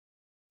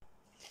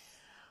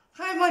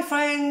Hi my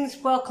friends,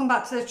 welcome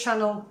back to the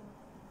channel.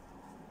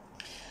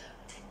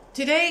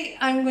 Today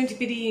I'm going to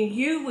be eating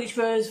you, which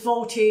was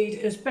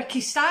voted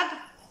Uzbekistan,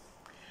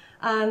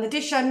 and the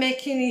dish I'm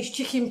making is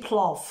chicken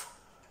plov.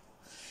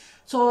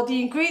 So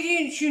the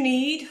ingredients you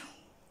need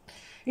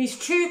is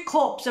 2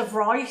 cups of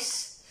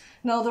rice.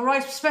 Now the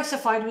rice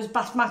specified was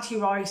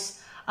basmati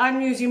rice. I'm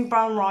using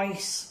brown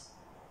rice.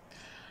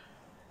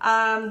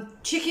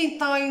 Chicken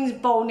thighs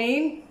bone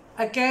in.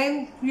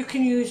 Again, you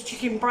can use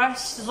chicken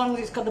breast as long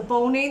as it's got the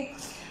bone in.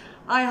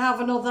 I have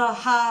another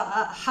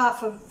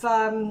half of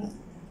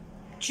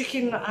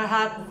chicken I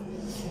had,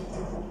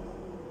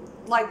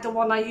 like the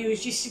one I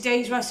used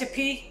yesterday's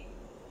recipe.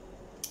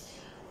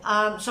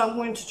 So I'm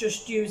going to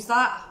just use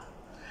that.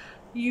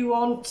 You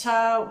want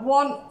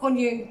 1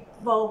 onion,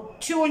 well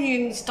 2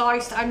 onions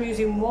diced. I'm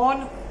using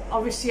 1.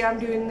 Obviously I'm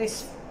doing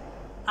this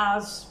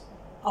as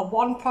a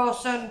 1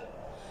 person.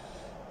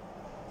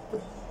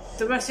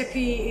 The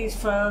recipe is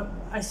for,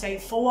 I say,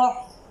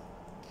 4.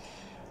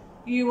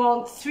 You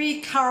want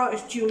 3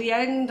 carrots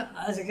julienne,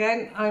 as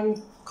again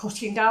I'm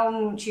cutting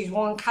down, which is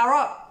 1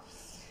 carrot.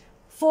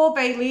 4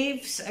 bay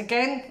leaves,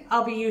 again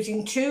I'll be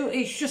using 2.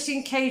 It's just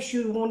in case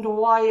you wonder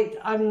why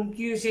I'm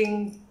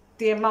using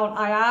the amount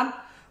I am.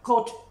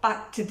 Go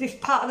back to this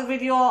part of the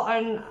video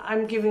and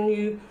I'm giving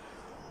you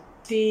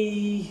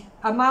the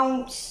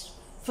amounts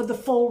for the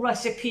full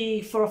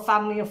recipe for a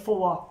family of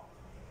 4.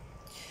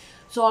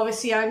 So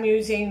obviously I'm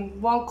using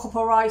 1 cup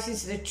of rice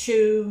instead of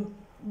 2,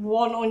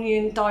 1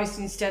 onion diced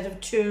instead of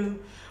 2,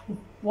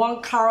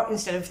 1 carrot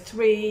instead of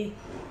 3,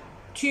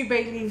 2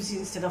 bay leaves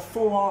instead of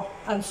 4,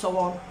 and so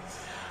on.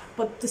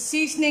 But the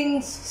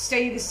seasonings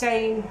stay the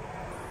same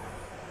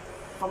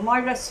for my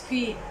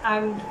recipe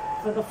and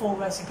for the full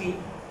recipe.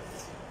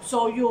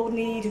 So you'll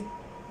need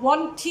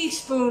 1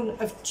 teaspoon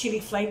of chili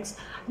flakes.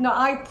 Now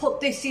I put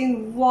this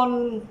in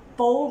 1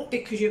 bowl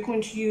because you're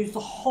going to use the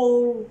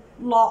whole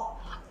lot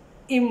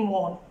in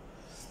 1,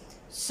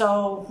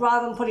 so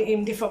rather than put it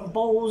in different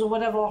bowls or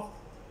whatever.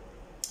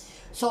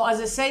 So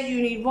as I said,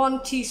 you need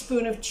 1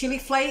 teaspoon of chili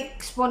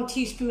flakes, 1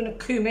 teaspoon of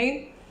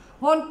cumin,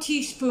 1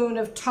 teaspoon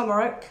of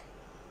turmeric,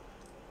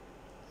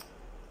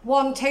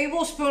 1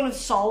 tablespoon of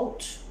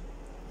salt,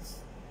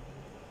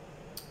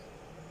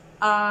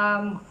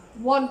 1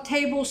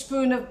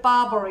 tablespoon of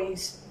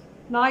barberries.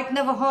 Now I'd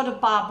never heard of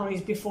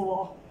barberries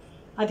before.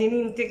 I didn't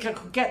even think I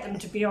could get them,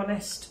 to be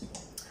honest.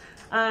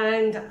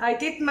 And I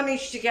did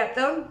manage to get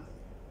them.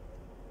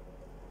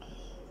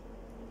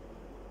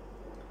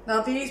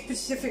 Now these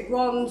specific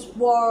ones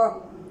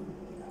were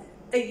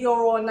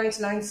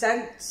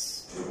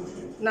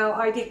 €8.99. Now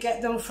I did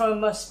get them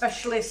from a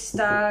specialist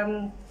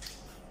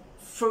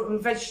fruit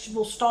and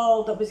vegetable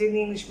stall that was in the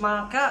English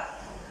market.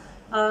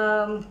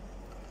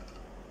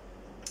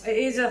 It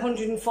is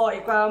 140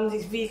 grams,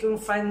 it's vegan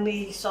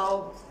friendly,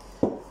 so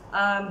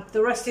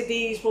the rest of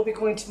these will be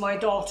going to my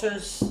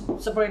daughters,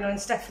 Sabrina and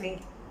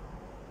Stephanie.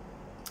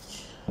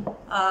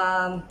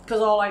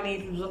 Because all I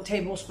needed was 1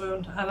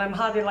 tablespoon, and I'm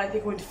hardly likely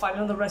going to find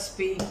another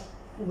recipe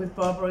with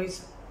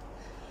barberries.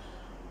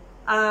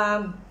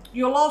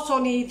 You'll also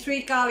need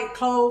 3 garlic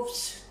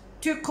cloves,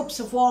 2 cups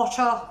of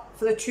water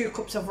for the 2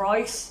 cups of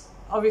rice.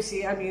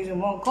 Obviously I'm using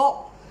 1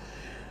 cup.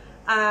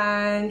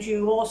 And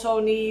you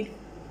also need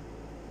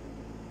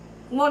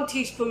 1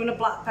 teaspoon of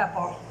black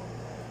pepper.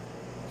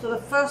 So the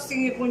first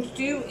thing you're going to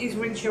do is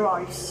rinse your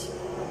rice.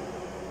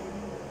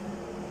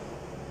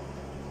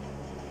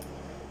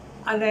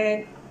 And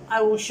then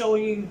I will show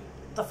you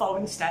the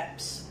following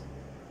steps.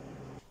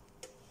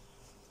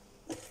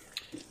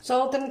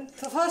 So the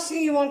first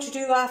thing you want to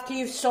do after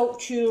you've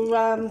soaked your,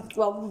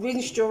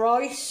 rinsed your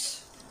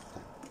rice,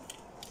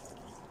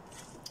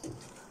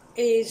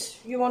 is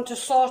you want to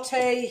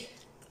saute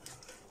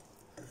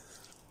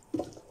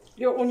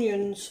your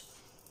onions.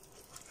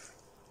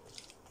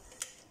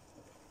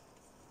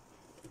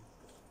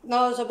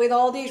 Now, as with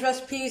all these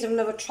recipes, I've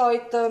never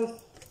tried them.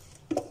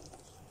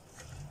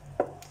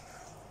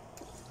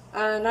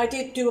 And I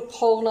did do a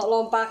poll not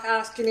long back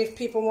asking if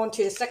people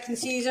wanted a 2nd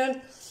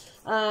season,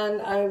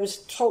 and I was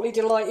totally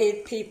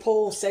delighted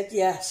people said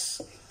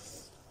yes.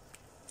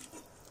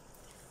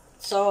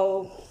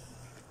 So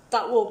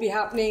that will be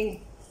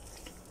happening,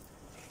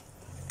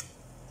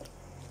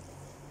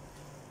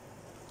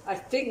 I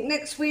think,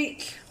 next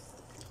week.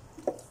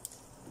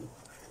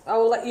 I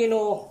will let you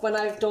know when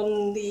I've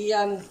done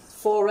the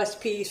 4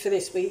 recipes for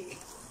this week.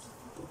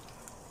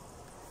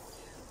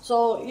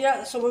 So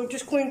yeah, so we're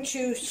just going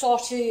to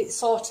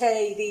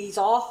saute these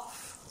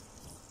off.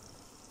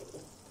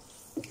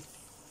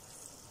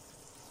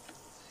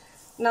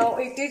 Now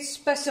it did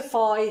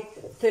specify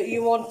that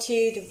you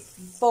wanted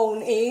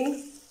bone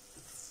in,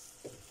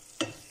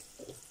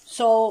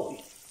 so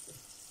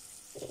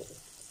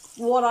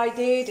what I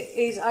did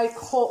is I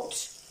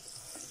cut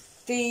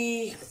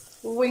the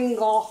wing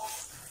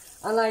off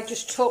and I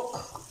just took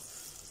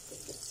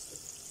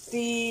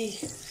the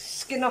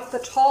skin off the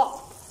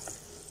top.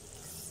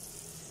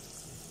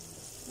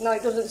 Now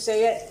it doesn't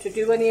say it to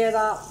do any of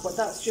that, but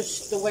that's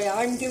just the way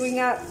I'm doing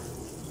it.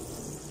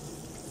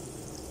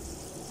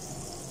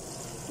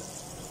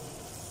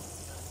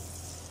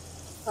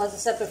 As I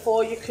said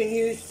before, you can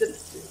use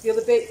the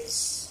other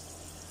bits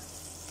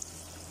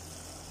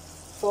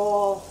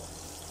for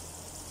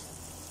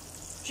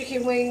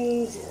chicken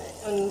wings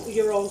and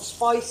your own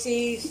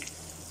spices,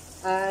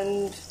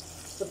 and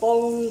the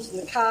bones and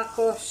the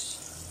carcass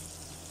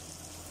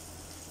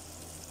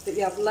that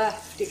you have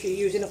left, if you're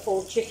using a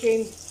full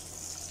chicken,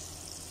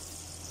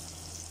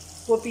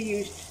 would be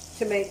used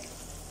to make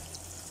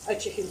a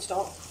chicken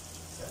stock.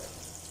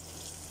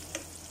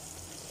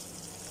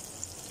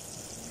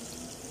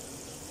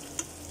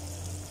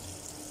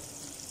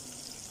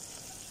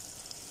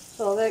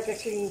 So they're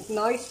getting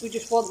nice. We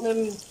just want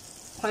them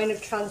kind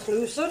of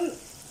translucent.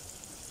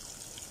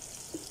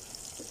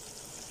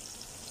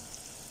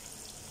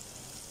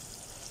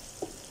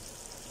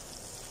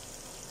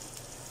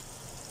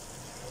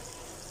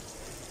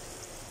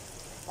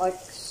 Like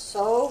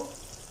so.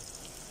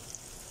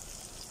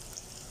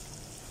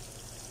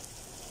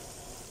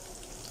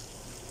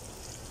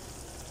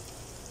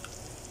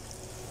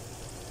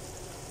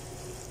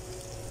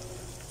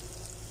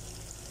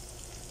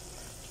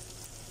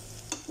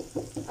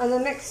 And the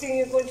next thing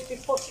you're going to be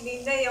putting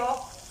in there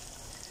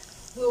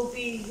will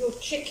be your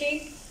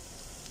chicken,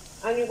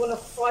 and you're going to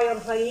fry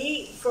on high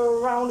heat for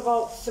around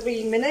about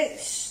 3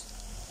 minutes.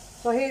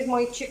 So here's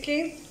my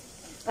chicken,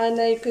 and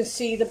there you can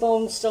see the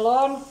bones still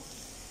on.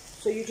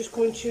 So you're just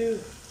going to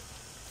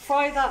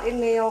fry that in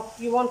there.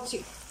 You want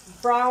it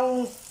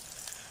brown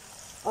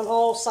on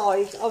all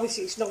sides.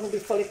 Obviously it's not going to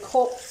be fully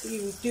cooked, but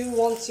you do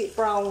want it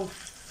brown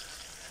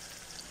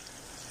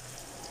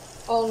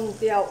on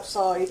the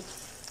outside.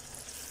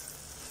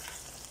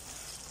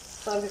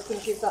 So I'm just going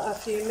to give that a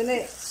few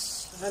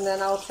minutes, and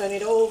then I'll turn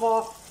it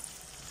over.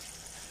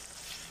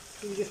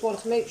 You just want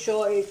to make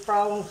sure it's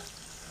brown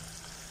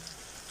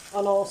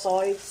on all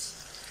sides.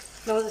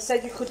 Now, as I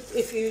said, you could,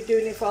 if you're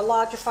doing it for a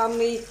larger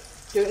family,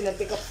 do it in a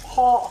bigger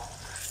pot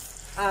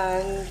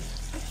and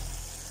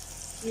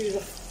use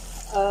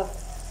a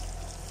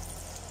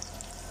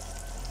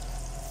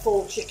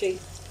full chicken.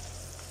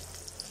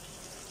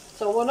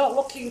 So we're not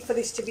looking for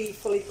this to be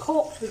fully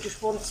cooked, we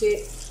just want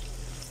it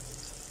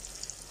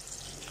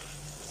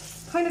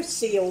kind of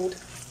sealed.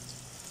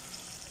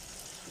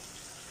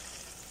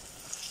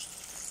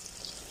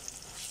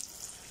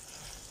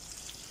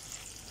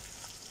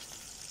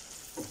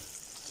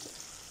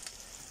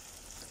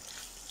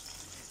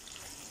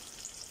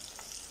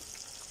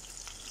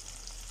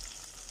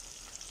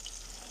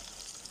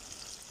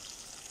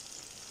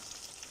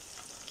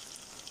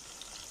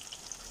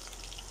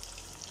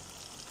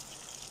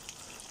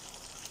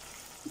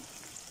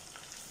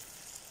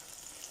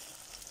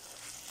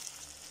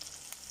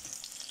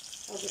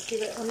 I'll just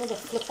give it another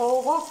flip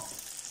over.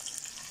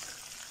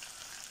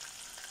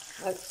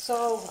 Like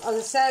so. As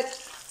I said,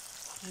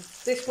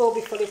 this will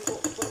be fully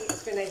cooked when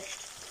it's finished.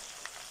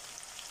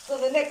 So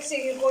the next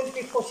thing you're going to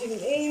be putting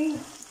in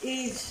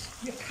is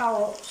your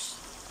carrots.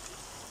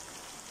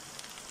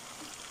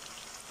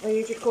 And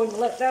you're just going to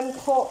let them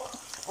cook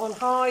on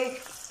high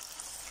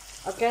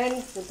again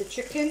with the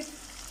chicken.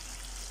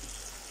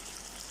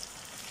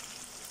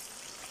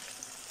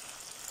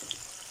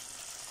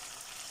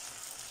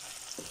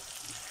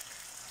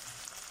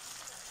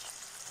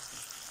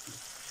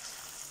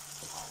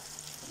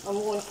 And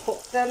we're going to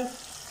cook them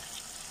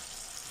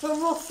for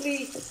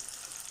roughly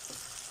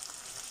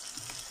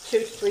 2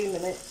 to 3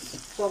 minutes.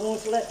 So I'm going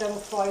to let them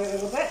fry a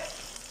little bit.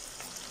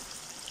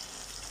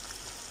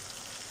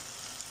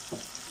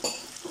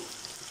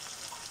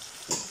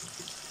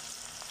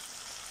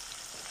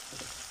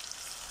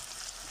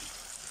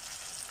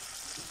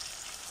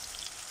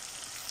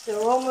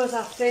 So we're almost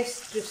at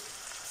this. Just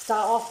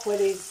start off with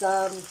his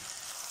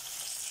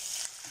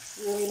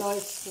really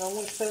nice. Now I'm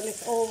going to turn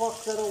this over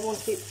because I don't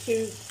want it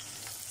too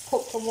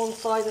cooked on one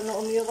side and not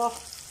on the other.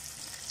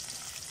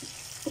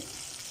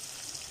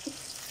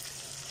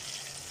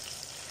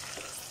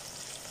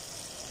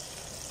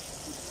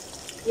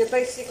 You're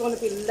basically going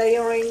to be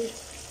layering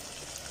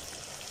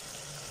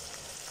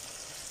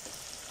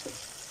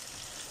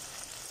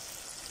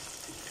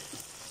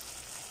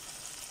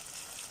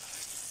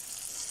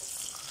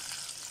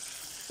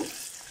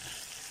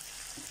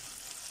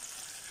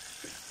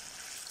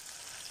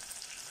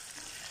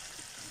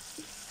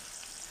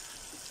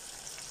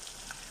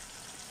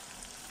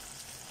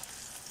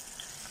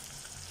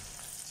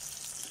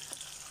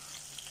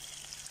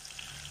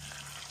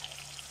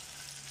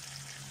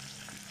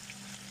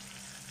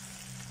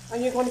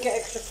and you're going to get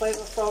extra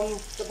flavour from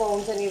the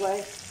bones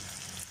anyway.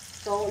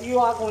 So you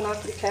are going to have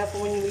to be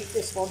careful when you eat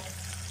this one.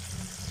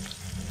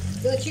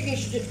 So the chicken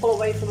should just pull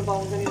away from the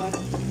bones anyway.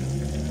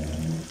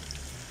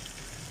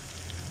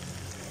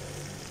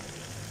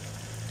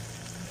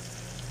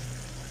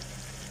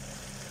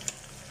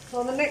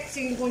 So the next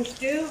thing you're going to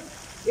do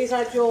is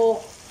add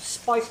your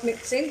spice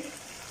mix in.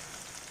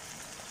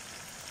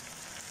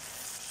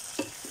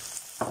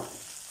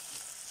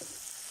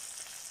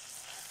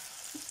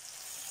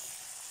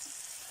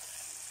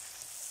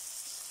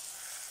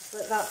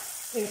 Let that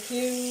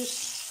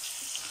infuse.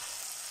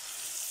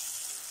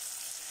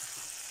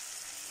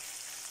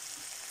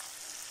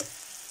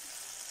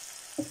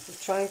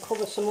 Just try and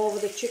cover some over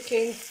the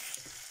chicken.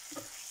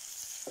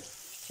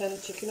 Turn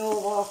the chicken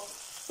over.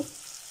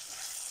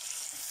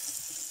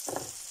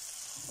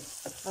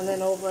 And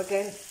then over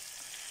again.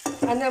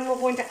 And then we're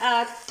going to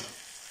add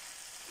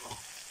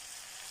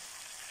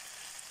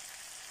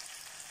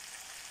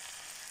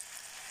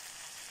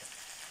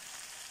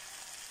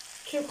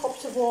two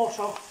cups of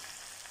water.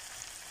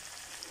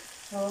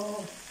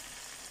 So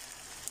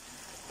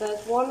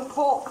there's 1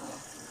 cup.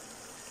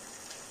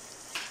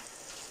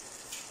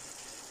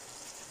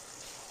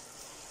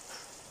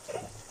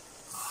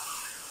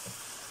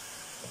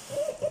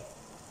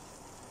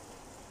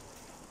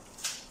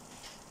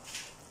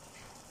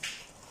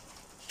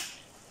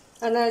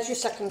 And there's your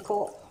 2nd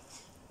cup.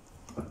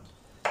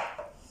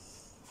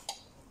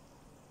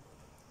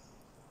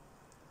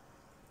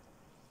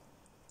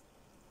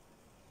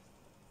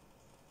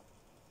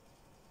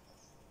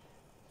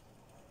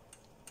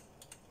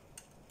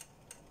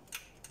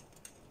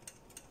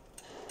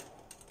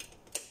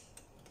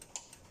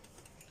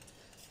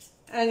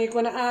 And you're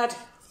going to add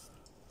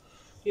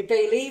your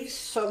bay leaves,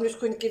 so I'm just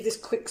going to give this a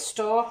quick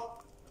stir.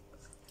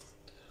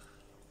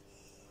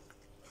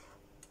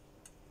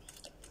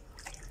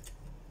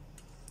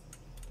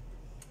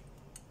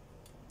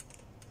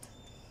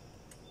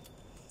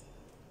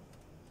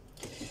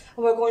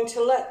 And we're going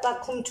to let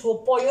that come to a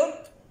boil,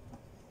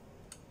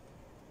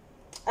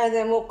 and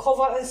then we'll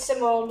cover and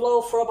simmer on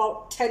low for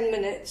about 10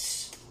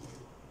 minutes.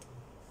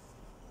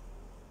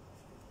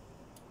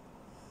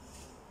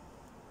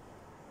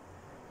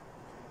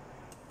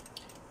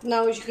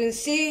 Now, as you can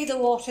see, the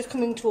water's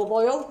coming to a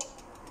boil.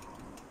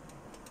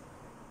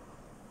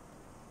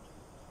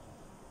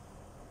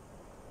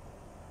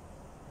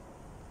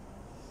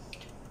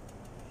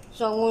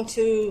 So I'm going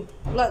to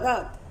let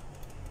that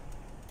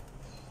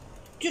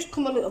just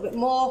come a little bit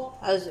more,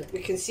 as we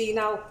can see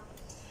now.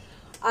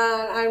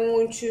 And I'm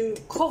going to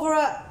cover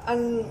it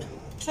and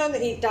turn the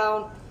heat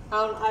down,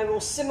 and I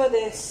will simmer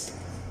this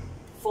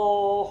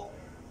for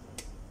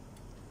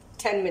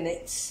 10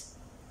 minutes.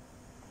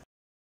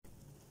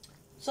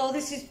 So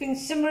this has been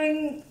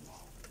simmering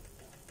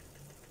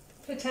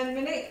for 10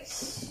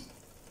 minutes.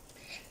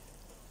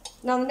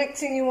 Now the next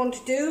thing you want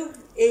to do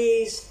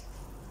is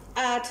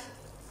add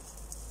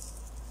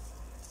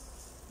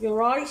your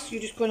rice.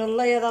 You're just going to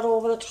layer that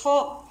over the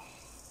top.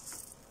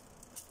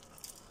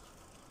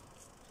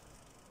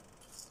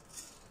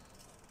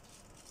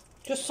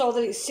 Just so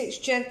that it sits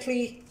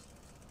gently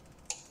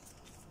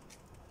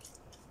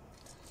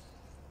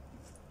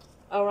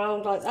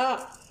around like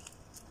that.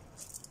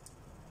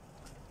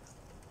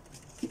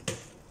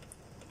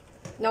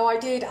 Now I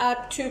did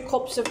add 2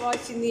 cups of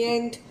rice in the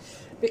end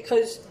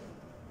because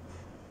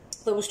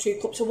there was 2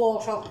 cups of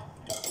water.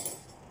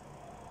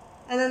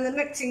 And then the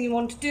next thing you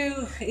want to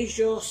do is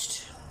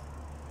just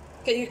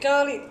get your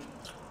garlic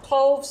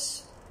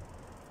cloves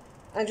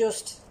and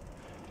just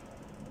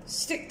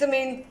stick them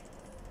in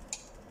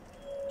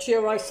to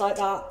your rice like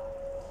that.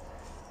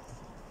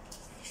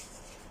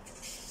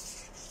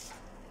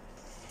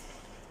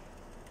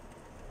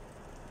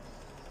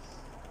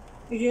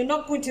 You're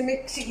not going to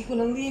mix it, you're going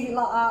to leave it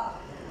like that.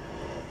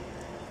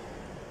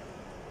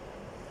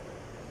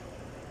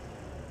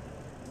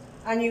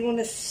 And you're going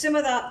to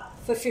simmer that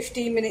for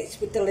 15 minutes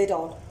with the lid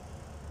on.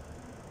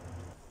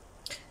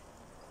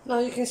 Now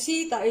you can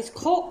see that it's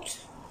cooked,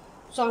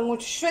 so I'm going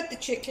to shred the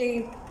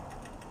chicken,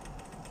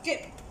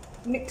 get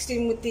mixed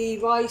in with the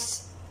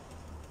rice,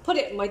 put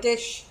it in my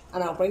dish,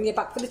 and I'll bring you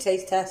back for the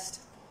taste test.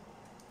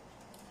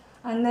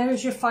 And there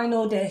is your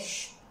final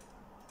dish,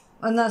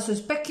 and that's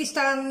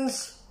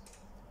Uzbekistan's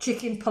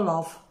chicken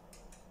plov.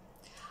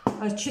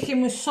 Our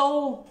chicken was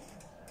so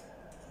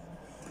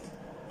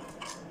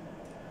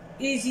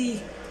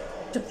easy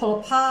to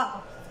pull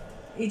apart,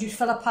 it just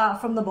fell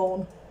apart from the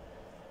bone.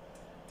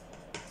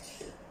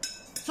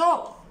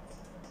 So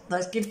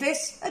let's give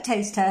this a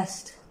taste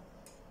test.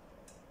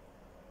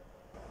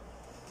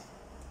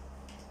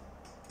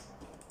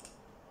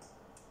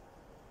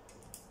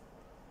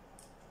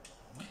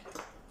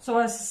 So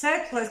as I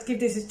said, let's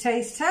give this a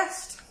taste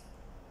test.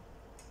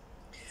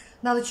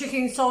 Now the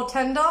chicken is so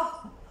tender,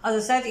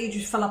 as I said, it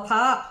just fell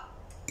apart.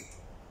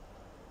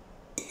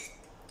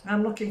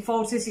 I'm looking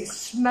forward to this. It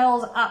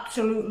smells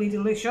absolutely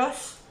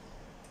delicious.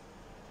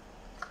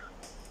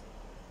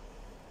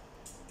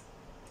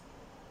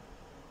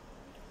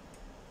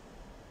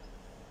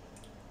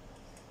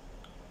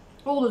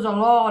 Oh, there's a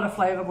lot of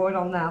flavour going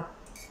on now.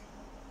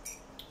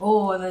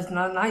 Oh, and there's a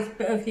nice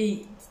bit of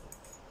heat.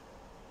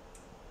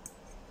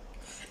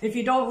 If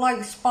you don't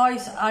like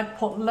spice, I'd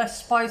put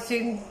less spice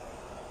in,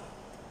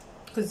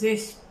 because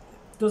this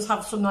does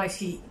have some nice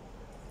heat.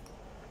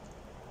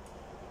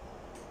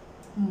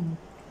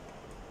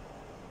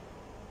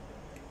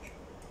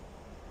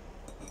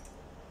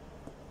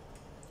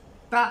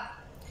 That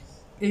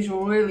is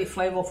really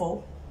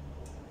flavourful.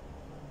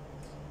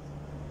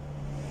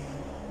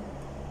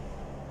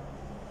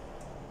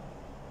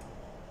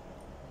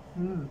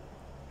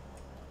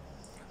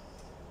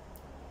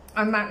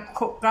 And that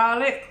cooked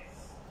garlic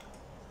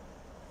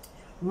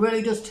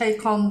really does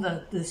take on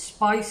the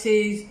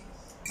spices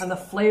and the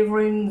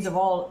flavourings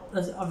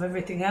of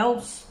everything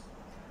else.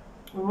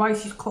 The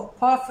rice is cooked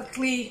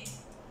perfectly.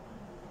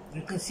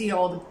 You can see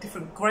all the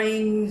different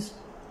grains.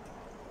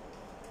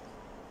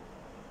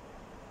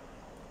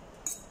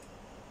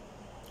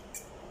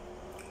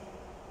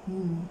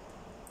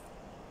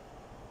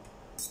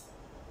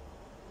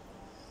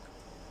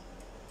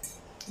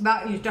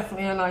 That is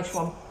definitely a nice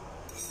one.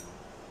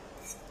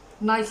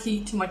 Nice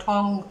heat to my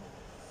tongue.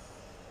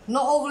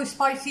 Not overly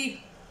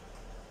spicy.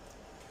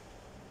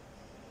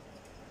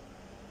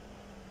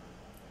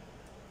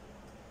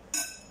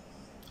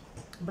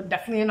 But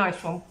definitely a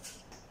nice one.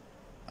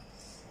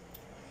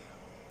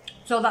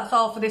 So that's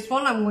all for this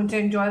one. I'm going to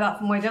enjoy that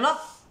for my dinner.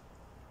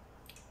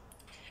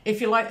 If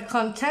you like the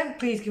content,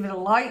 please give it a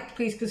like.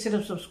 Please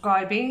consider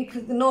subscribing.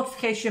 Click the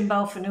notification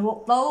bell for new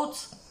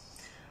uploads.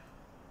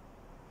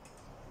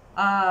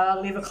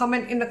 Leave a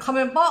comment in the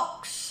comment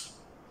box.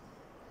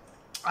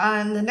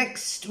 And the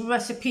next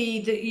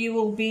recipe that you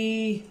will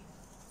be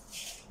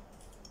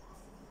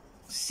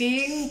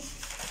seeing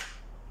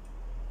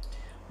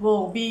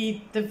will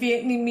be the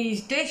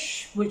Vietnamese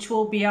dish, which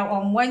will be out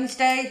on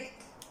Wednesday.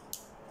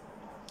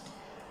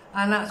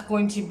 And that's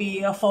going to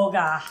be a pho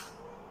ga.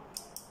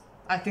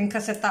 I think I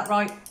said that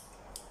right.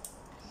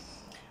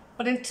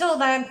 But until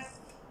then,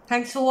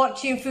 thanks for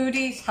watching,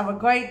 foodies. Have a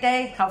great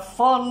day. Have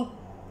fun.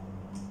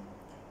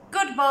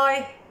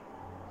 Goodbye.